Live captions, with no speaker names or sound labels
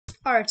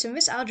Alright, so in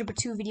this Algebra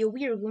 2 video,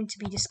 we are going to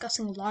be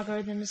discussing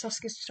logarithms.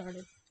 Let's get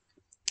started.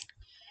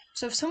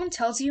 So if someone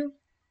tells you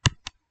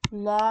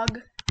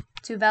to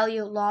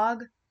evaluate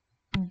log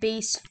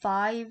base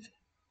 5,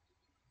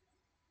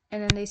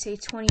 and then they say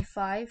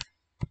 25,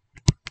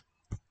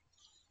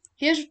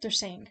 here's what they're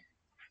saying.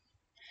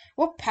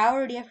 What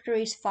power do you have to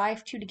raise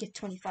 5 to get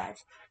 25?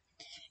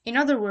 In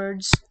other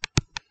words,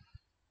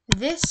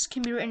 this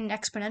can be written in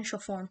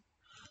exponential form.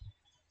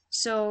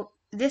 So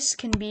this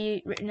can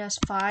be written as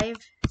 5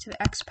 to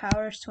the x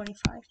power is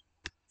 25.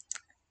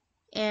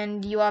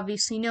 And you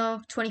obviously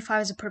know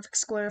 25 is a perfect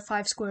square,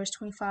 5 squared is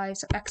 25,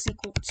 so x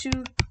equal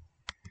 2,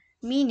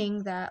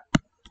 meaning that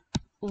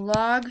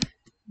log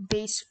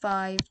base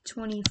 5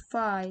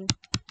 25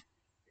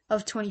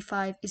 of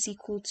 25 is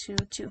equal to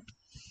 2.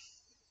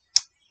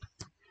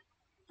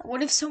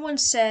 What if someone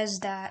says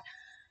that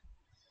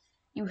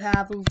you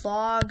have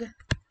log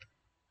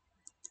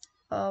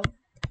of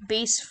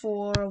base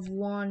 4 of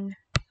 1,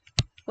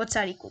 what's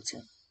that equal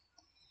to?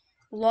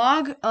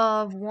 Log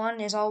of 1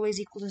 is always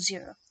equal to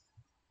 0.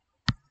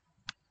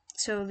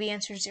 So the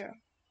answer is 0.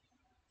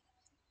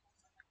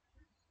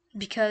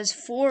 Because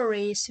 4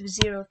 raised to the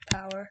 0th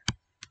power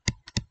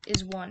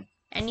is 1.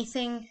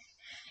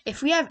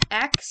 If we have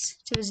x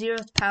to the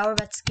 0th power,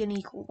 that's going to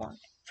equal 1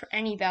 for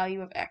any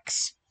value of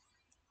x.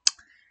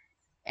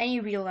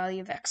 Any real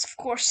value of x, of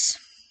course.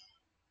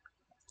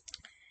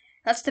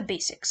 That's the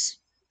basics.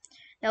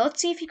 Now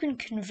let's see if you can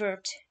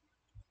convert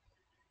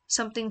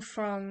something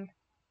from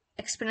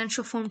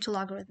exponential form to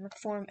logarithmic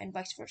form and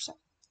vice versa.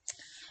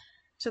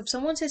 So if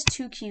someone says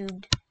 2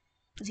 cubed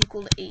is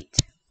equal to 8,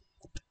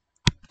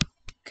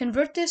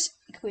 convert this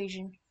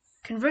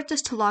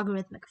to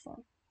logarithmic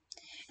form.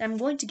 And I'm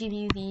going to give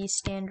you the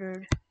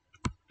standard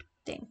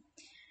thing.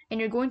 And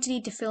you're going to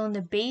need to fill in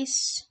the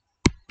base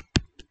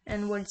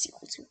and what it's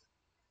equal to.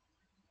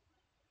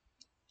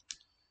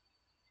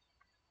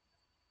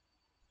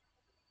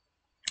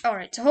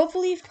 Alright, so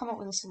hopefully you've come up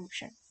with a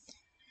solution.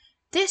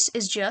 This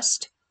is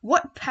just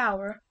what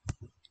power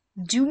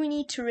do we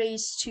need to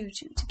raise 2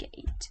 to get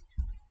 8?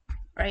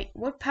 Right?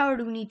 What power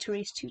do we need to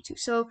raise 2 to?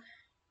 So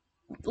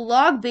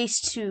log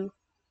base 2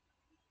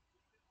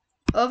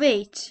 of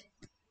 8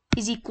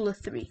 is equal to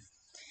 3.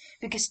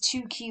 Because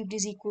 2 cubed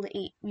is equal to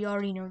 8. We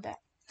already know that.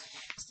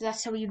 So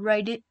that's how you'd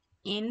write it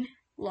in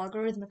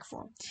logarithmic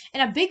form.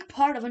 And a big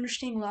part of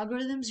understanding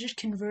logarithms is just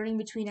converting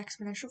between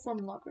exponential form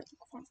and logarithmic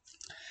form.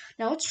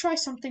 Now let's try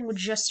something with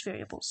just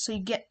variables so you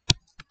get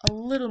a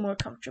little more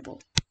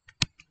comfortable.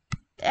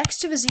 The x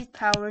to the zth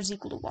power is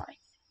equal to y.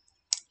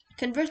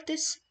 Convert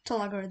this to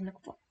logarithmic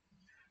form.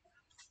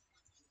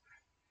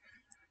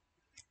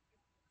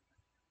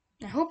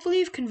 Now hopefully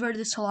you've converted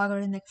this to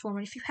logarithmic form,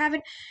 and if you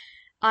haven't,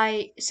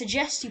 I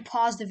suggest you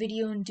pause the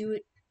video and do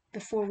it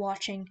before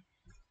watching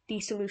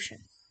the solution.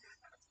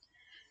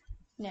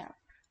 Now,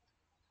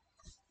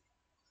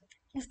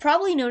 you've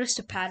probably noticed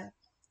a pattern.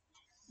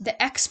 The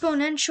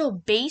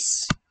exponential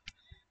base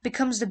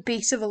becomes the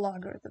base of a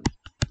logarithm.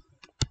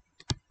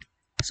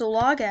 So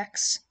log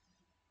x,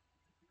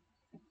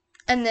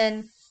 and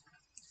then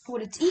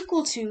what it's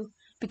equal to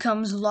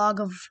becomes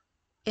log of,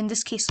 in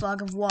this case,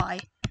 log of y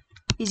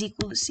is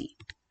equal to c.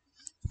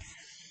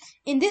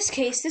 In this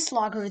case, this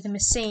logarithm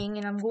is saying,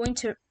 and I'm going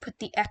to put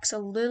the x a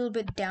little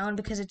bit down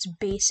because it's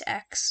base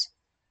x.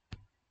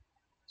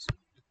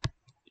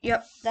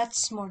 Yep,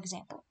 that's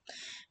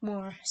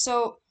more.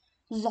 So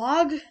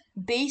log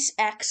base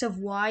x of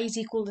y is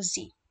equal to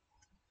z.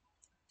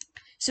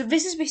 So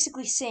this is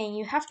basically saying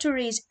you have to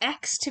raise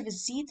x to the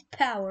zth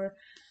power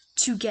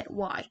to get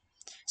y.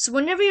 So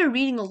whenever you're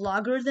reading a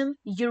logarithm,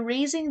 you're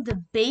raising the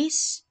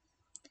base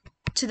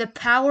to the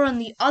power on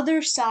the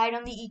other side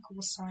on the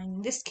equal sign.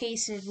 In this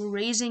case, we're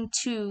raising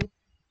 2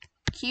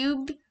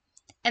 cubed.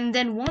 And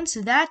then once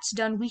that's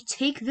done, we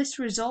take this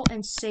result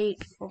and say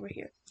it over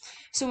here.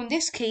 So in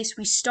this case,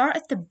 we start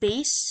at the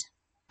base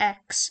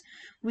x,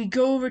 we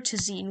go over to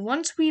z. And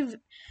once we've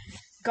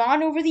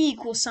gone over the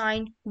equal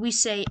sign, we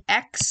say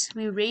x,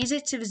 we raise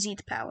it to the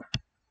zth power.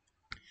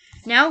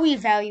 Now we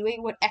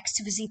evaluate what x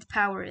to the zth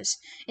power is.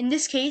 In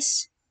this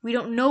case, we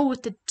don't know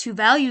what the two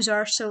values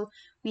are, so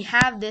we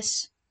have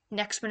this in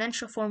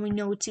exponential form, we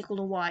know it's equal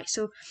to y.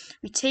 So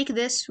we take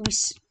this, we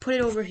put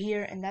it over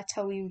here, and that's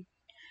how we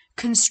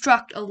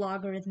construct a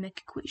logarithmic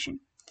equation.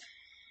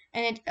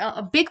 And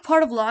a big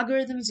part of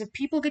logarithms is that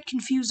people get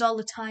confused all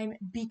the time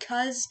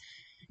because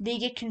they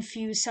get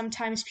confused.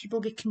 Sometimes people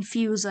get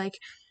confused, like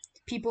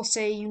people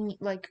say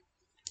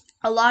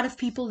a lot of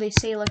people, they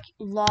say like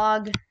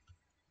log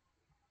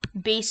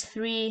base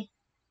 3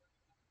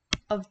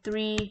 of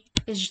 3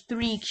 is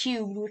 3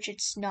 cubed, which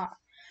it's not.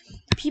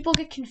 People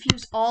get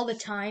confused all the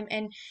time,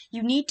 and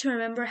you need to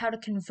remember how to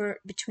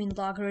convert between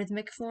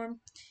logarithmic form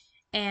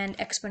and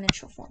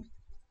exponential form.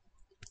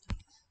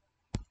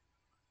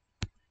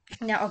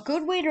 Now, a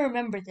good way to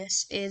remember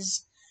this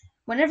is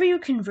whenever you're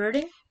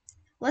converting,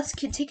 let's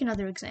take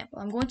another example.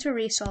 I'm going to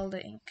erase all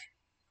the ink,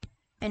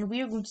 and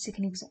we are going to take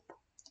an example.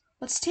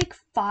 Let's take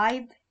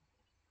 5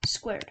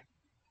 squared.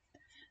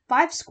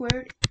 5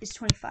 squared is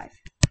 25.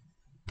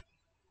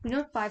 We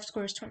know 5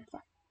 squared is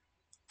 25.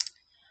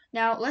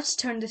 Now let's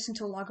turn this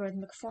into a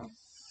logarithmic form.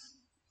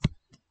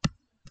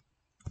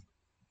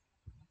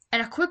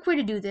 And a quick way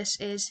to do this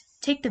is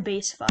take the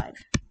base 5,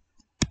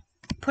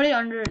 put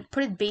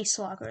it base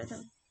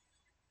logarithm.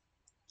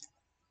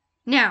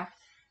 Now,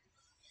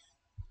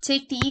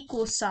 take the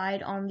equal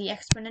sign on the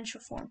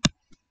exponential form,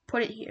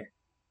 put it here.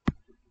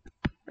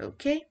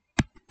 Okay?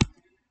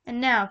 And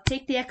now,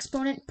 take the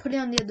exponent, put it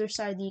on the other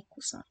side of the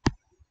equal sign.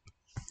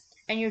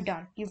 And you're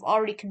done. You've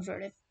already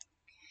converted.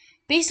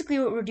 Basically,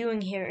 what we're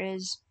doing here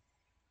is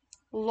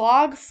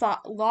log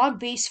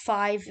base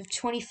 5 of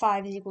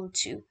 25 is equal to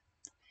 2.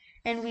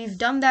 And we've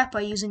done that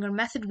by using our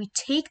method. We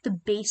take the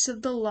base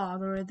of the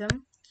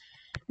logarithm,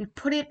 we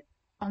put it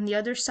on the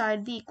other side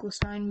of the equal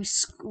sign,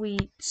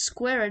 we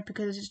square it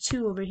because there's a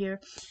 2 over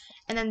here,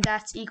 and then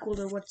that's equal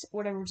to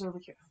whatever's over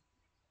here.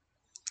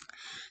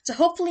 So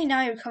hopefully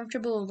now you're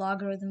comfortable with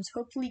logarithms.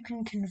 Hopefully you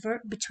can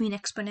convert between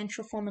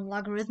exponential form and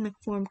logarithmic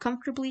form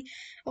comfortably.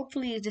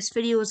 Hopefully this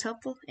video was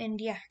helpful, and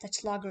yeah,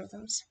 that's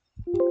logarithms.